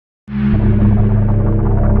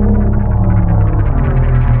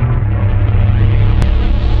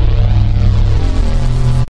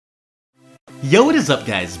Yo, what is up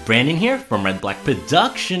guys, Brandon here from Red Black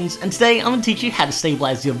Productions, and today I'm going to teach you how to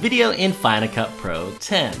stabilize your video in Final Cut Pro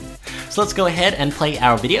 10. So let's go ahead and play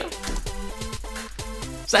our video.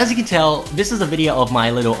 So as you can tell, this is a video of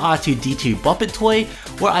my little R2-D2 Bop It toy,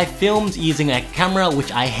 where I filmed using a camera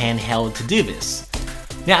which I handheld to do this.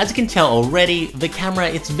 Now as you can tell already, the camera,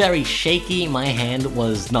 it's very shaky, my hand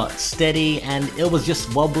was not steady, and it was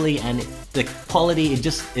just wobbly, and the quality, it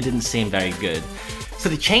didn't seem very good. So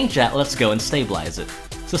to change that, let's go and stabilize it.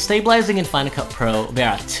 So stabilizing in Final Cut Pro, there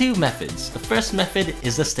are two methods. The first method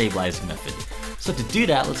is the stabilizing method. So to do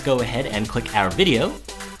that, let's go ahead and click our video.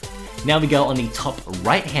 Now we go on the top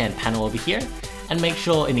right hand panel over here, and make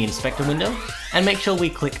sure in the inspector window, and make sure we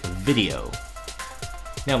click video.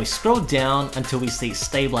 Now we scroll down until we see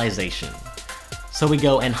stabilization. So we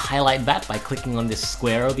go and highlight that by clicking on this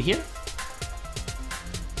square over here.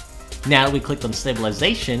 Now that we clicked on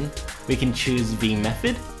stabilization, we can choose the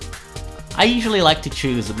method. I usually like to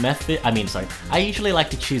choose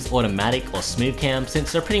automatic or smooth cam,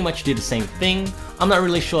 since they pretty much do the same thing. I'm not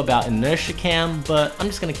really sure about inertia cam, but I'm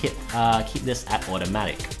just gonna keep this at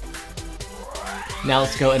automatic. Now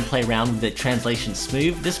let's go and play around with the translation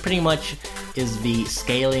smooth. This pretty much is the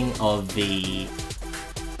scaling of the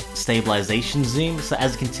stabilization zoom. So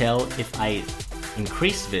as you can tell, if I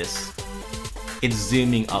increase this, it's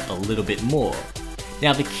zooming up a little bit more.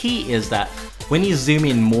 Now the key is that when you zoom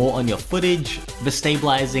in more on your footage, the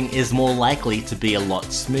stabilizing is more likely to be a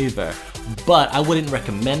lot smoother. But I wouldn't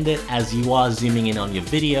recommend it, as you are zooming in on your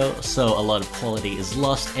video, so a lot of quality is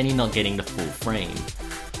lost and you're not getting the full frame.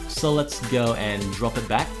 So let's go and drop it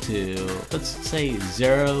back to, let's say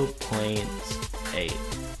 0.8.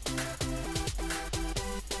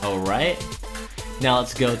 Alright. Now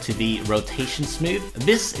let's go to the rotation smooth.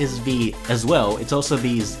 This is it's also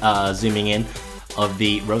the zooming in of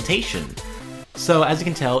the rotation. So as you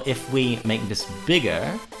can tell, if we make this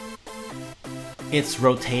bigger, it's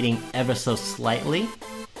rotating ever so slightly.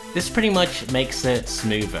 This pretty much makes it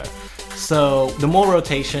smoother. So the more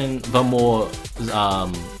rotation, the more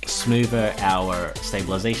smoother our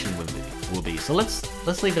stabilization will be. So let's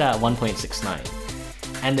leave it at 1.69.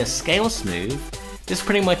 And the scale smooth, this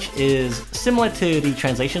pretty much is similar to the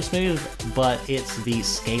translation smooth, but it's the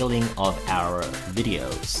scaling of our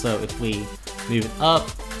video. So if we move it up,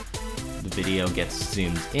 the video gets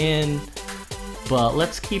zoomed in, but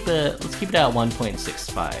let's keep it at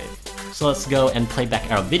 1.65. So let's go and play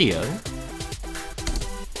back our video.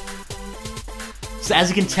 So as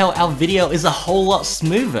you can tell, our video is a whole lot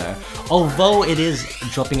smoother, although it is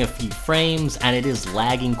dropping a few frames and it is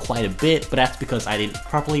lagging quite a bit, but that's because I didn't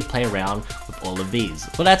properly play around with all of these.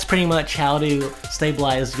 But that's pretty much how to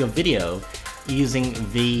stabilize your video using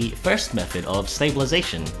the first method of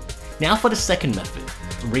stabilization. Now for the second method,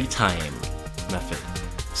 retime method.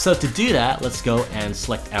 So to do that, let's go and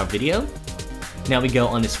select our video. Now we go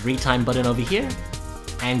on this retime button over here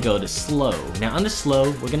and go to slow. Now under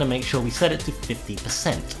slow, we're gonna make sure we set it to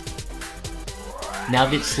 50%. Now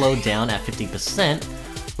that it's slowed down at 50%,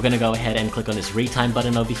 we're gonna go ahead and click on this retime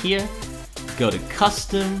button over here, go to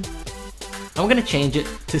custom, and we're gonna change it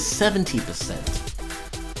to 70%.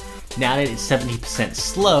 Now that it's 70%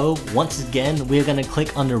 slow, once again, we're gonna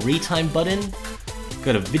click on the retime button,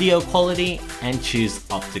 go to video quality, and choose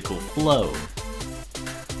optical flow.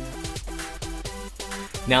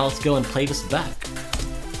 Now let's go and play this back.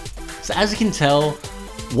 So as you can tell,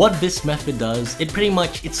 what this method does, it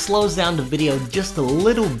slows down the video just a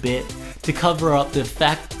little bit to cover up the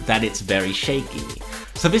fact that it's very shaky.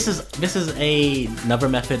 So this is another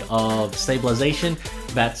method of stabilization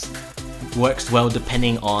that works well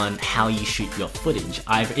depending on how you shoot your footage.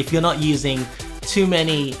 If you're not using too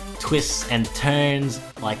many twists and turns,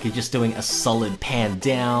 like you're just doing a solid pan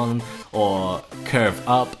down or curve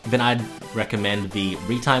up, then I'd recommend the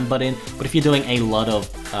retime button. But if you're doing a lot of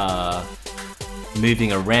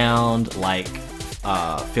moving around, like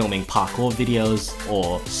filming parkour videos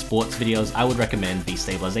or sports videos, I would recommend the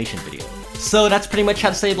stabilization video. So that's pretty much how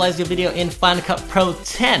to stabilize your video in Final Cut Pro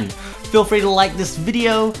 10. Feel free to like this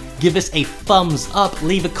video, give us a thumbs up,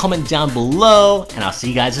 leave a comment down below, and I'll see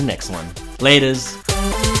you guys in the next one. Laters!